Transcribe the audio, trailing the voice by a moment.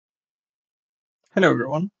Hello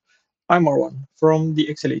everyone, I'm Marwan from the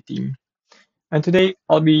Exalate team, and today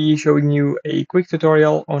I'll be showing you a quick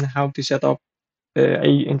tutorial on how to set up a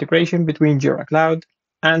integration between Jira Cloud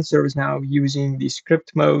and ServiceNow using the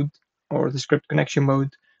script mode or the script connection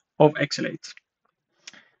mode of Exalate.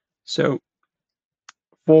 So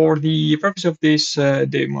for the purpose of this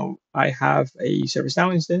demo, I have a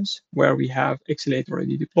ServiceNow instance where we have Exalate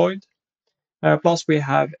already deployed, plus we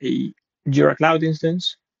have a Jira Cloud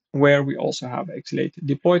instance where we also have Exalate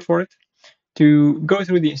deployed for it. To go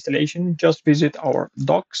through the installation, just visit our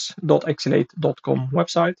docs.exalate.com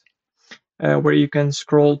website, where you can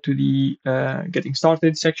scroll to the Getting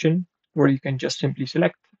Started section, where you can just simply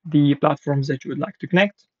select the platforms that you would like to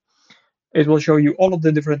connect. It will show you all of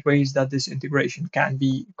the different ways that this integration can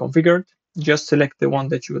be configured. Just select the one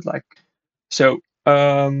that you would like. So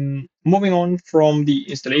moving on from the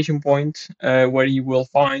installation point, where you will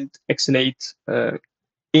find Exalate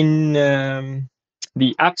in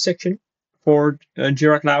the app section for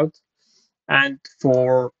Jira Cloud. And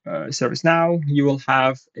for ServiceNow, you will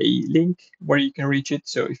have a link where you can reach it.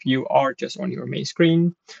 So if you are just on your main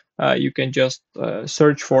screen, you can just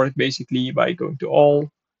search for it basically by going to All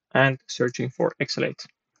and searching for Exalate,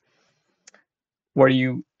 where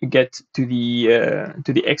you get to the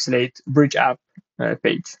Exalate Bridge app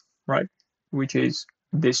page, right? Which is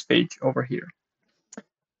this page over here.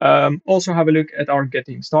 Also have a look at our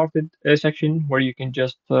Getting Started section, where you can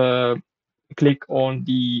just click on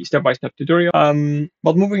the step-by-step tutorial.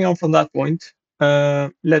 But moving on from that point,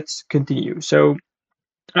 let's continue. So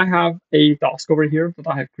I have a task over here that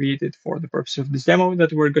I have created for the purpose of this demo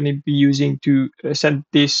that we're going to be using to send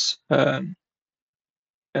this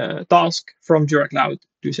task from Jira Cloud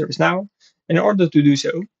to ServiceNow. In order to do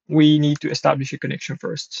so, we need to establish a connection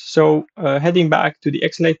first. So heading back to the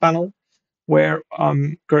Exalate panel, where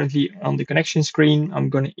I'm currently on the connection screen, I'm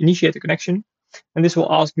going to initiate a connection. And this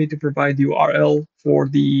will ask me to provide the URL for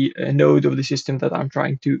the node of the system that I'm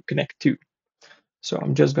trying to connect to. So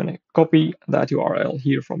I'm just going to copy that URL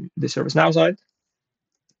here from the ServiceNow side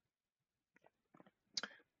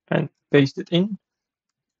and paste it in.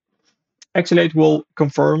 Exalate will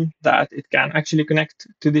confirm that it can actually connect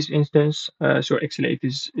to this instance. So Exalate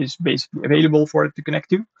is basically available for it to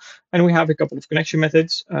connect to. And we have a couple of connection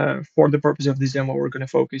methods. For the purpose of this demo, we're going to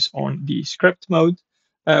focus on the script mode,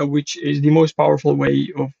 which is the most powerful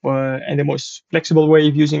way of and the most flexible way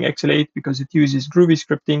of using Exalate because it uses Groovy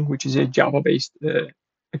scripting, which is a Java-based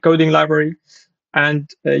coding library. And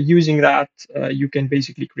using that, you can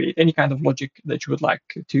basically create any kind of logic that you would like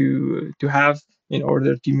to have in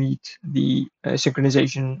order to meet the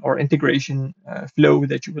synchronization or integration flow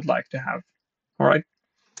that you would like to have. All right.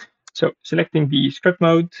 So selecting the script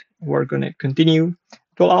mode, we're going to continue.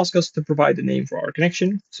 It will ask us to provide a name for our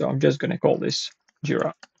connection. So I'm just going to call this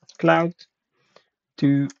Jira Cloud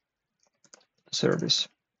to Service.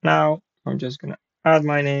 Now I'm just going to add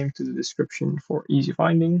my name to the description for easy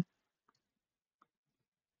finding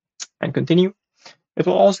and continue. It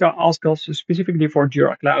will also ask us specifically for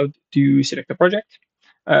Jira Cloud to select a project.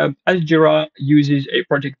 As Jira uses a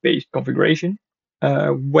project-based configuration,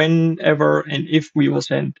 whenever and if we will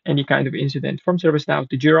send any kind of incident from ServiceNow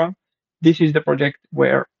to Jira, this is the project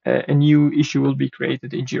where a new issue will be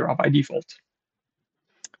created in Jira by default.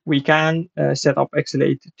 We can set up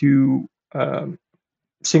Exalate to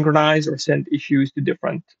synchronize or send issues to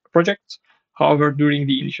different projects. However, during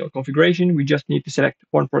the initial configuration, we just need to select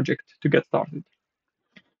one project to get started.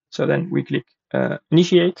 So then we click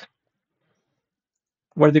Initiate,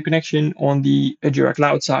 where the connection on the Jira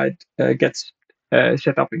Cloud side gets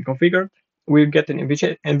set up and configured. We get an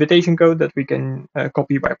invitation code that we can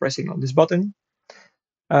copy by pressing on this button.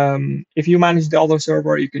 If you manage the other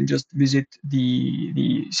server, you can just visit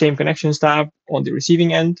the same connections tab on the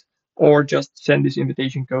receiving end, or just send this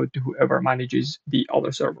invitation code to whoever manages the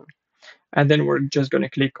other server. And then we're just going to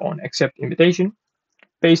click on Accept Invitation,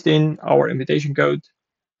 paste in our invitation code,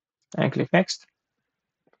 and click Next.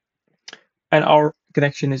 And our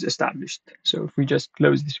connection is established. So if we just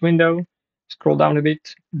close this window, scroll down a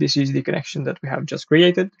bit, this is the connection that we have just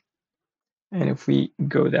created. And if we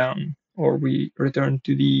go down or we return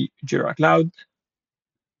to the Jira Cloud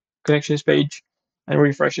connections page and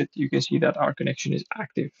refresh it, you can see that our connection is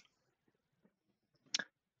active.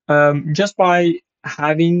 Just by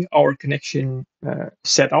having our connection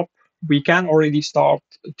set up, we can already start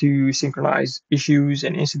to synchronize issues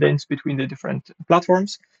and incidents between the different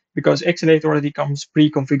platforms because Exalate already comes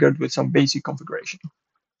pre-configured with some basic configuration.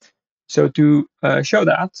 So to show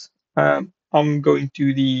that, I'm going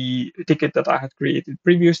to the ticket that I had created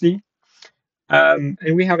previously. And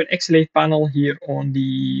we have an Exalate panel here on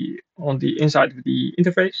the inside of the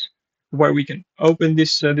interface. where we can open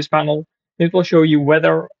this panel. It will show you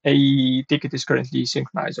whether a ticket is currently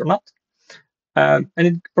synchronized or not. And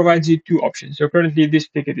it provides you two options. So currently this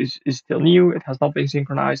ticket is still new. It has not been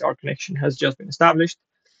synchronized. Our connection has just been established.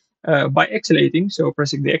 By exalating, so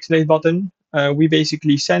pressing the exalate button, we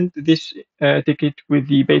basically send this ticket with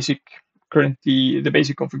the basic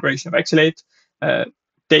configuration of exalate, uh,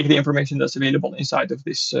 take the information that's available inside of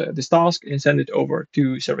this task and send it over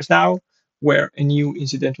to ServiceNow, where a new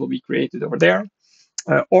incident will be created over there.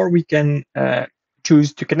 Or we can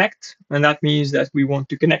choose to connect, and that means that we want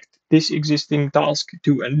to connect this existing task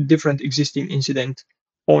to a different existing incident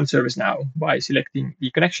on ServiceNow by selecting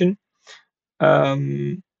the connection.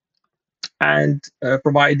 And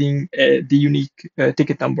providing the unique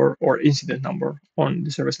ticket number or incident number on the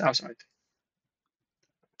ServiceNow side.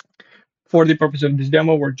 For the purpose of this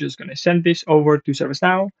demo, we're just going to send this over to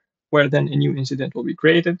ServiceNow, where then a new incident will be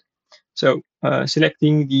created. So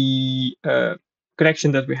selecting the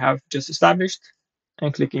connection that we have just established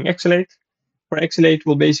and clicking Exalate. For Exalate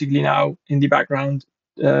will basically now in the background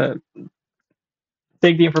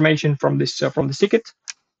take the information from this ticket,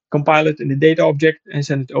 compile it in the data object, and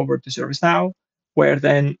send it over to ServiceNow, where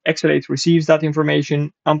then Exalate receives that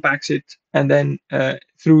information, unpacks it, and then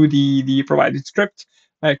through the provided script,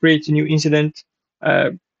 creates a new incident,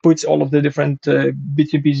 puts all of the different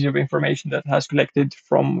bits and pieces of information that has collected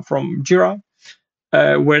from Jira,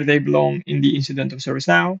 where they belong in the incident of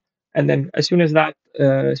ServiceNow. And then as soon as that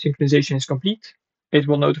synchronization is complete, it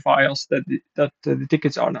will notify us that the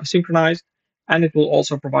tickets are now synchronized, and it will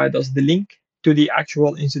also provide us the link to the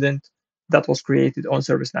actual incident that was created on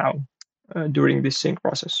ServiceNow during this sync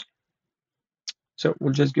process. So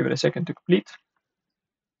we'll just give it a second to complete.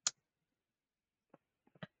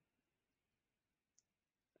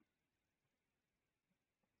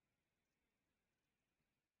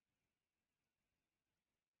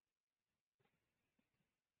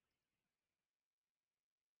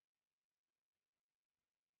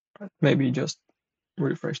 Maybe just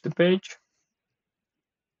refresh the page.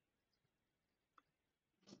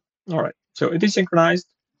 All right, so it is synchronized.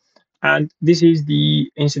 And this is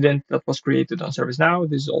the incident that was created on ServiceNow.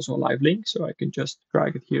 This is also a live link, so I can just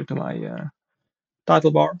drag it here to my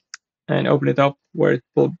title bar and open it up, where it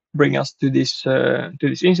will bring us to this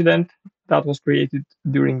incident that was created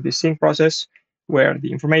during the sync process, where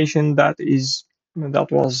the information that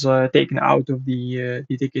was taken out of the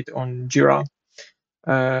ticket on Jira,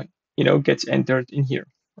 gets entered in here.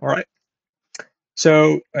 All right.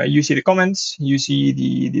 So you see the comments, you see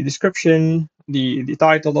the description, the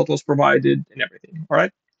title that was provided, and everything. All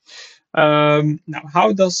right. Now,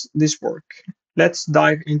 how does this work? Let's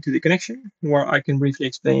dive into the connection, where I can briefly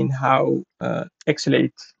explain how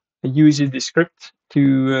Exalate uses the script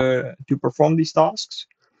to perform these tasks.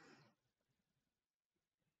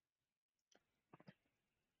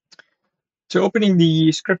 So opening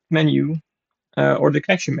the script menu or the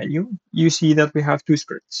connection menu, you see that we have two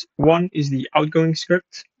scripts. One is the outgoing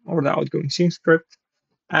script or the outgoing sync script,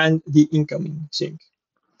 and the incoming sync.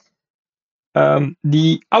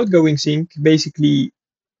 The outgoing sync basically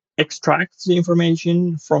extracts the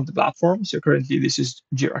information from the platform. So currently this is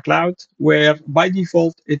Jira Cloud, where by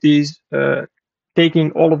default it is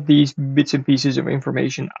taking all of these bits and pieces of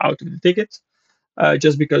information out of the ticket,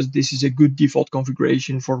 just because this is a good default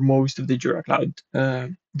configuration for most of the Jira Cloud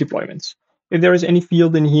deployments. If there is any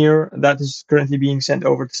field in here that is currently being sent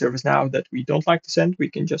over to ServiceNow that we don't like to send, we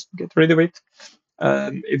can just get rid of it.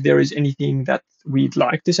 If there is anything that we'd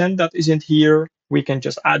like to send that isn't here, we can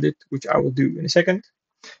just add it, which I will do in a second.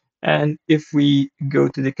 And if we go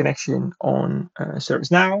to the connection on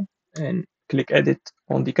ServiceNow and click edit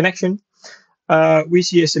on the connection, we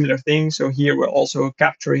see a similar thing. So here we're also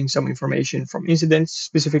capturing some information from incidents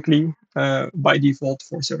specifically by default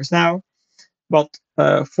for ServiceNow. But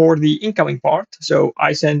for the incoming part, so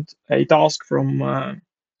I sent a task from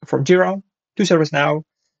Jira to ServiceNow.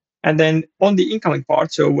 And then on the incoming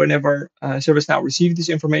part, so whenever ServiceNow receives this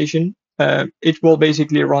information, it will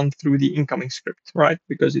basically run through the incoming script, right?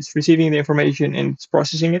 Because it's receiving the information and it's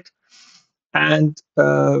processing it. And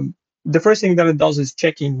the first thing that it does is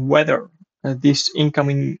checking whether this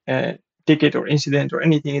incoming ticket or incident or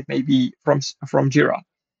anything it may be from Jira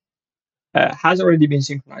has already been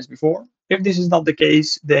synchronized before. If this is not the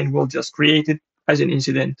case, then we'll just create it as an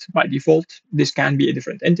incident by default. This can be a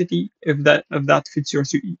different entity if that fits your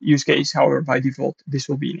use case. However, by default, this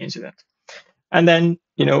will be an incident. And then,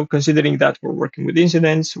 considering that we're working with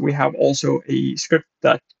incidents, we have also a script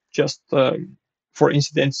that just for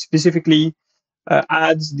incidents specifically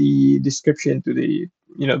adds the description to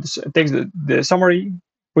takes the summary,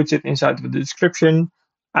 puts it inside of the description,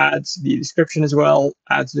 adds the description as well,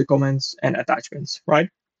 adds the comments and attachments, right?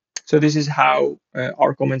 So this is how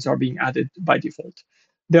our comments are being added by default.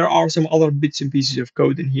 There are some other bits and pieces of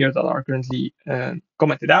code in here that are currently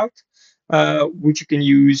commented out, which you can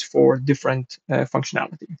use for different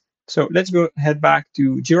functionality. So let's go head back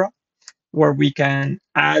to Jira, where we can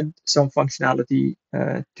add some functionality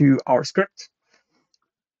to our script.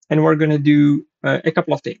 And we're going to do a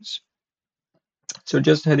couple of things. So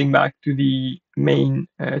just heading back to the main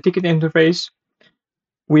ticket interface,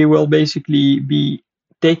 we will basically be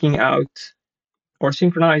taking out or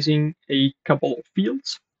synchronizing a couple of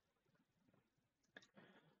fields,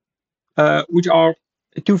 which are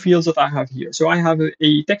two fields that I have here. So I have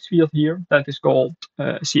a text field here that is called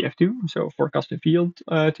CF2, so for custom field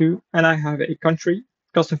 2, and I have a country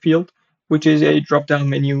custom field, which is a drop-down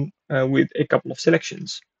menu with a couple of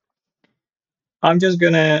selections. I'm just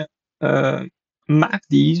gonna map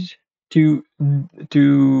these to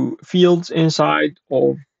fields inside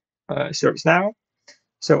of ServiceNow.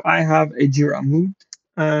 So I have a Jira mood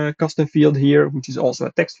custom field here, which is also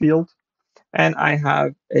a text field. And I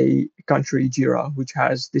have a country Jira, which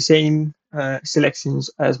has the same selections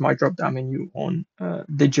as my drop-down menu on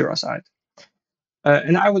the Jira side.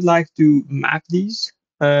 And I would like to map these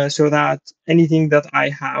so that anything that I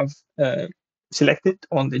have selected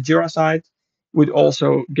on the Jira side would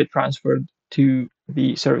also get transferred to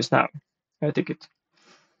the ServiceNow ticket.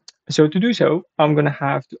 So to do so, I'm going to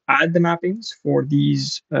have to add the mappings for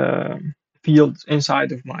these fields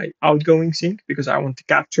inside of my outgoing sync because I want to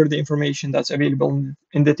capture the information that's available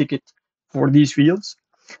in the ticket for these fields.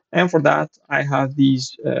 And for that, I have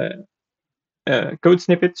these code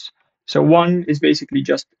snippets. So one is basically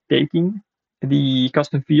just taking the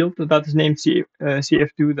custom field that is named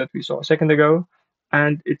CF2 that we saw a second ago,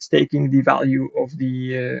 and it's taking the value of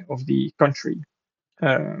the country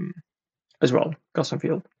as well, custom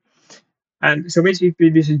field. And so basically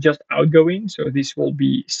this is just outgoing. So this will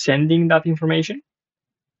be sending that information.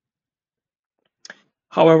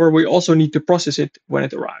 However, we also need to process it when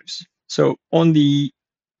it arrives. So on the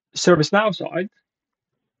ServiceNow side,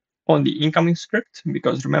 on the incoming script,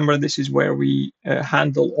 because remember, this is where we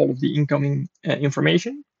handle all of the incoming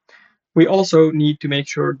information, we also need to make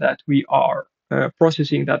sure that we are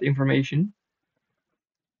processing that information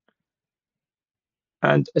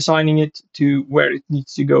and assigning it to where it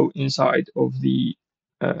needs to go inside of the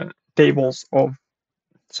tables of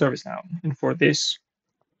ServiceNow. And for this,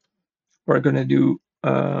 we're going to do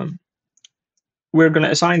we're going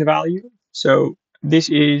to assign the value. So this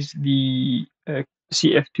is the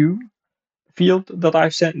CF2 field that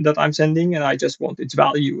I'm sending, and I just want its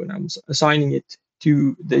value, and I'm assigning it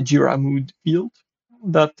to the Jira mood field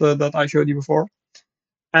that I showed you before.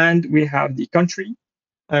 And we have the country,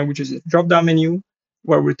 which is a drop-down menu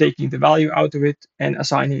where we're taking the value out of it and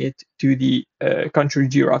assigning it to the country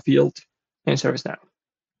Jira field in ServiceNow.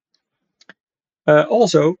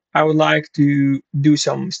 Also, I would like to do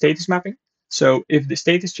some status mapping. So if the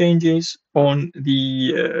status changes on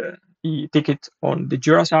the ticket on the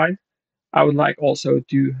Jira side, I would like also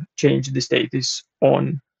to change the status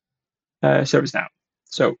on ServiceNow.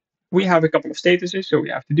 So we have a couple of statuses. So we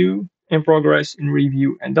have to do, in progress, in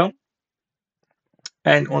review, and done.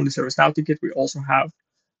 And on the ServiceNow ticket, we also have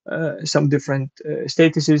some different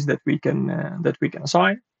statuses that we can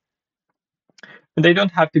assign. And they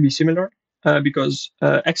don't have to be similar because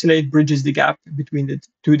Exalate bridges the gap between the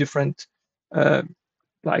two different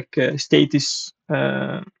status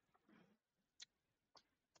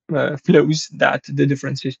flows that the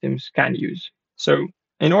different systems can use. So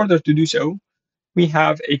in order to do so, we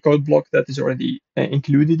have a code block that is already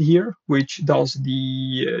included here, which does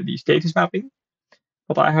the status mapping.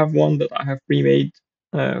 But I have one that I have pre-made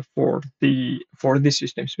for this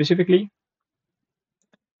system specifically.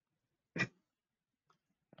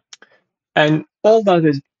 And all that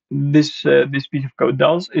is this piece of code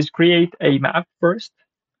does is create a map first,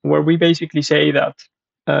 where we basically say that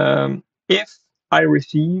if I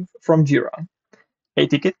receive from Jira a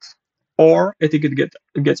ticket, or a ticket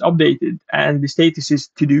gets updated and the status is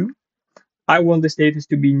to do, I want the status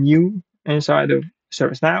to be new inside of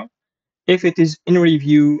ServiceNow. If it is in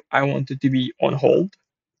review, I want it to be on hold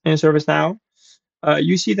in ServiceNow.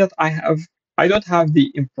 You see that I don't have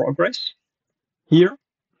the in progress here.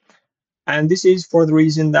 And this is for the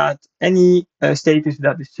reason that any status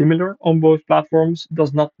that is similar on both platforms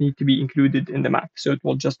does not need to be included in the map. So it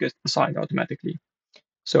will just get assigned automatically.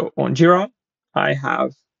 So on Jira, I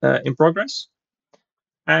have in progress.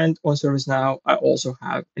 And on ServiceNow, I also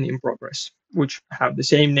have an in progress, which have the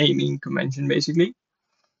same naming convention basically.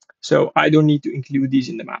 So I don't need to include these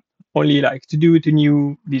in the map. only like to do, to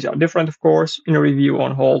new, these are different, of course. In a review,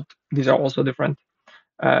 on hold, these are also different.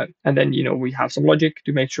 And then, we have some logic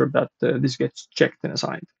to make sure that this gets checked and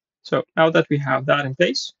assigned. So now that we have that in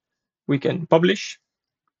place, we can publish.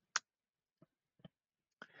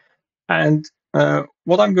 And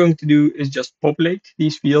what I'm going to do is just populate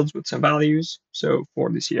these fields with some values. So for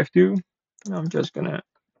the CF2, I'm just going to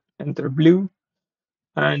enter blue.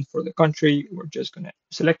 And for the country, we're just going to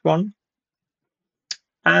select one.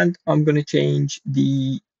 And I'm going to change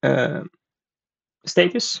the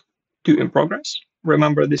status to in progress.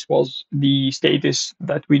 Remember, this was the status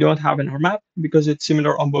that we don't have in our map because it's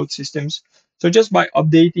similar on both systems. So just by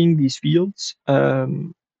updating these fields,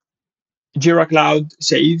 Jira Cloud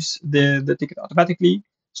saves the ticket automatically.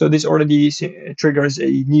 So this already triggers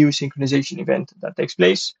a new synchronization event that takes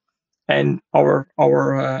place, and our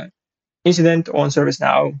incident on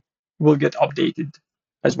ServiceNow will get updated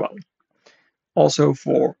as well. Also,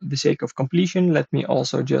 for the sake of completion, let me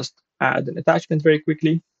also just add an attachment very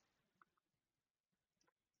quickly.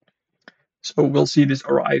 So we'll see this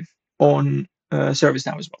arrive on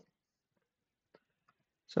ServiceNow as well.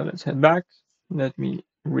 So let's head back. Let me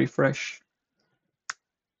refresh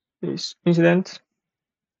this incident.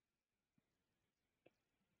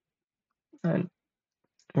 And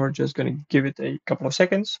we're just going to give it a couple of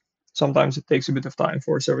seconds. Sometimes it takes a bit of time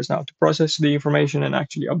for ServiceNow to process the information and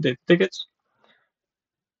actually update the tickets.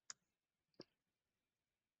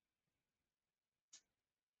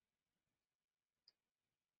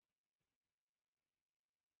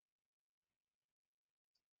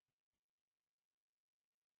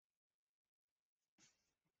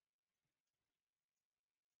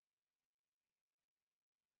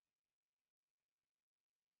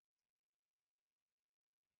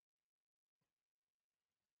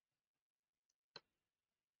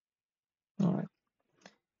 All right.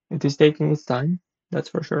 It is taking its time, that's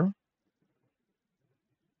for sure.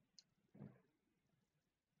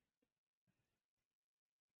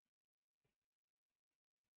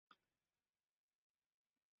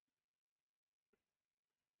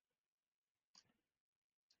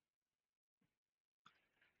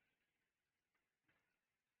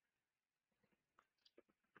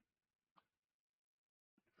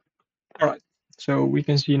 All right. So we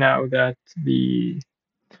can see now that the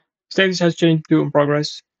status has changed to in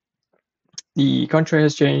progress, the country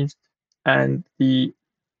has changed, and the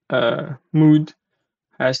mood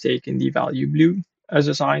has taken the value blue as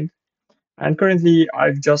assigned. And currently,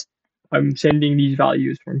 I'm sending these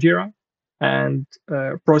values from Jira and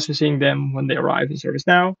processing them when they arrive in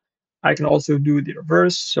ServiceNow. I can also do the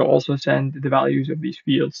reverse, so also send the values of these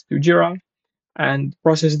fields to Jira and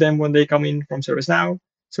process them when they come in from ServiceNow,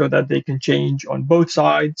 so that they can change on both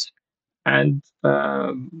sides. And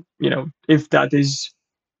if that is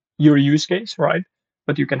your use case, right?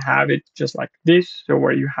 But you can have it just like this, so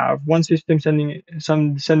where you have one system sending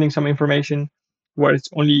some information, where it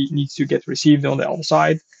only needs to get received on the other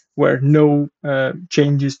side, where no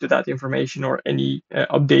changes to that information or any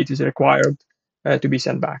update is required to be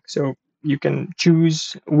sent back. So you can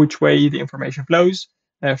choose which way the information flows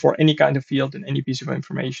for any kind of field and any piece of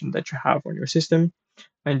information that you have on your system.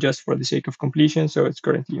 And just for the sake of completion, so it's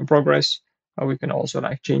currently in progress, we can also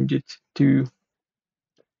like change it to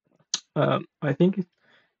I think it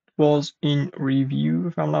was in review,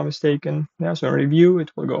 if I'm not mistaken. Yeah, so in review,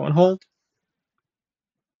 it will go on hold.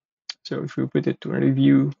 So if we put it to a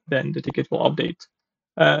review, then the ticket will update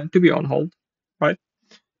to be on hold, right?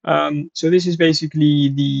 So this is basically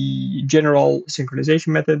the general synchronization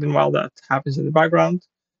method, and while that happens in the background,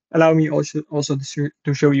 allow me also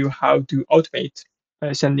to show you how to automate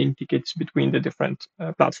sending tickets between the different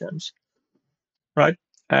platforms, right?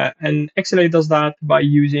 And Exalate does that by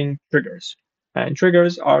using triggers. And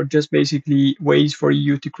triggers are just basically ways for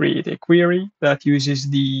you to create a query that uses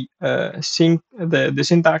the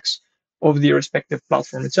syntax of the respective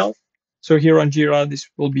platform itself. So here on Jira, this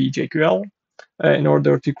will be JQL in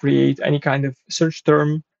order to create any kind of search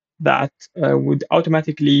term that would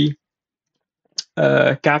automatically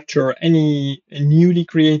capture any newly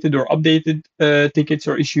created or updated tickets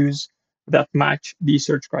or issues that match the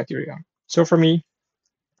search criteria. So for me,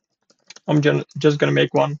 I'm just going to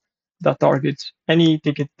make one that targets any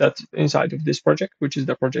ticket that's inside of this project, which is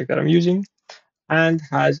the project that I'm using, and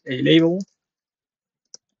has a label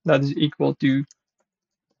that is equal to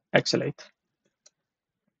Exalate.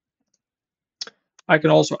 I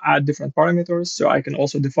can also add different parameters. So I can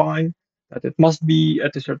also define that it must be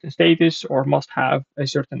at a certain status or must have a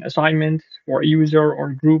certain assignment for a user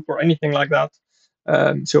or a group or anything like that.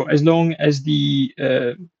 So as long as the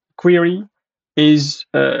query is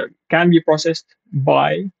can be processed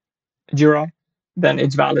by Jira, then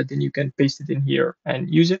it's valid and you can paste it in here and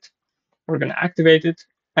use it. We're going to activate it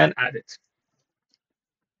and add it.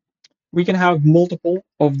 We can have multiple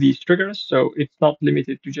of these triggers, so it's not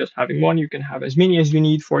limited to just having one. You can have as many as you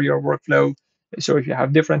need for your workflow. So if you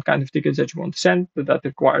have different kind of tickets that you want to send that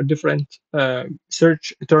require different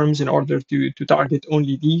search terms in order to target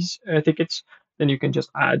only these tickets, then you can just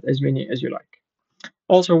add as many as you like.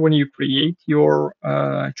 Also, when you create your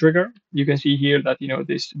trigger, you can see here that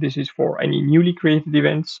this is for any newly created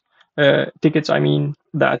events, tickets. I mean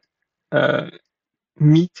that uh,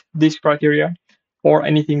 meet this criteria, or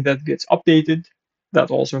anything that gets updated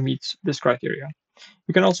that also meets this criteria.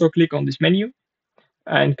 You can also click on this menu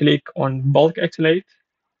and click on bulk Exalate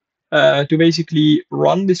to basically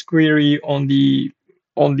run this query on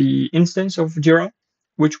the instance of Jira,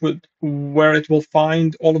 where it will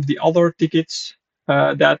find all of the other tickets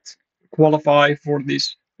that qualify for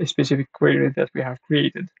this specific query that we have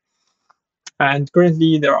created. And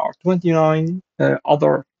currently there are 29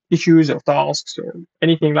 other issues or tasks or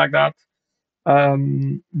anything like that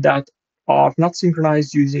that are not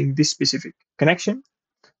synchronized using this specific connection,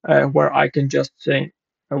 where I can just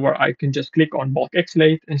click on bulk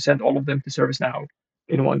Exalate and send all of them to ServiceNow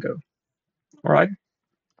in one go. All right.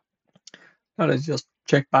 Now let's just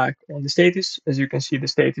check back on the status. As you can see, the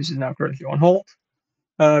status is now currently on hold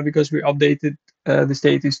because we updated the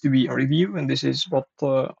status to be a review, and this is what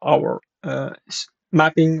our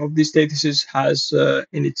mapping of these statuses has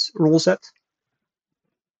in its rule set.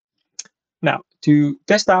 Now, to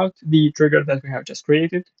test out the trigger that we have just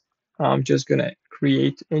created, I'm just going to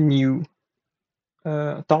create a new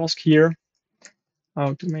task here,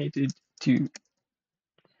 automated to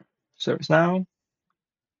ServiceNow.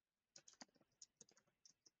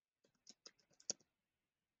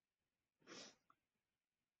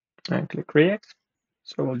 And click create.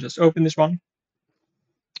 So we'll just open this one.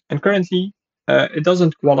 And currently, it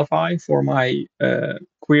doesn't qualify for my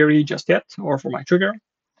query just yet, or for my trigger.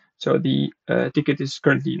 So the ticket is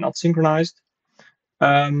currently not synchronized.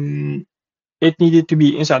 It needed to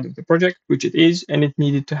be inside of the project, which it is, and it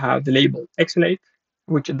needed to have the label Exalate,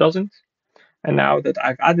 which it doesn't. And now that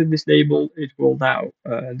I've added this label, it will now,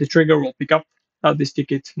 the trigger will pick up that this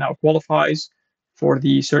ticket now qualifies for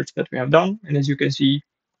the search that we have done. And as you can see,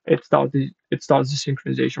 it starts the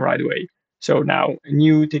synchronization right away. So now a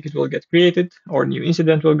new ticket will get created, or a new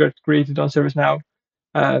incident will get created on ServiceNow.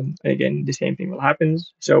 Again, the same thing will happen.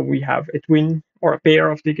 So we have a twin or a pair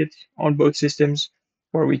of tickets on both systems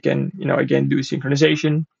where we can, again, do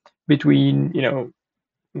synchronization between,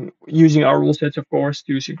 using our rule sets, of course,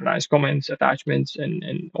 to synchronize comments, attachments,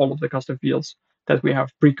 and all of the custom fields that we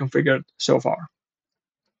have pre-configured so far.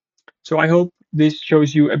 So I hope this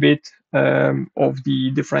shows you a bit of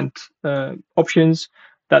the different options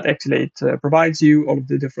that Exalate provides you, all of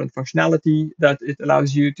the different functionality that it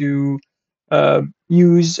allows you to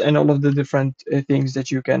use, and all of the different things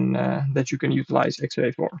that you can utilize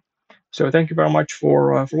Exalate for. So thank you very much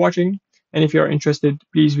for watching. And if you're interested,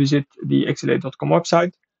 please visit the exalate.com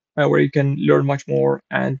website where you can learn much more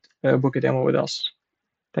and book a demo with us.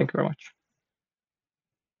 Thank you very much.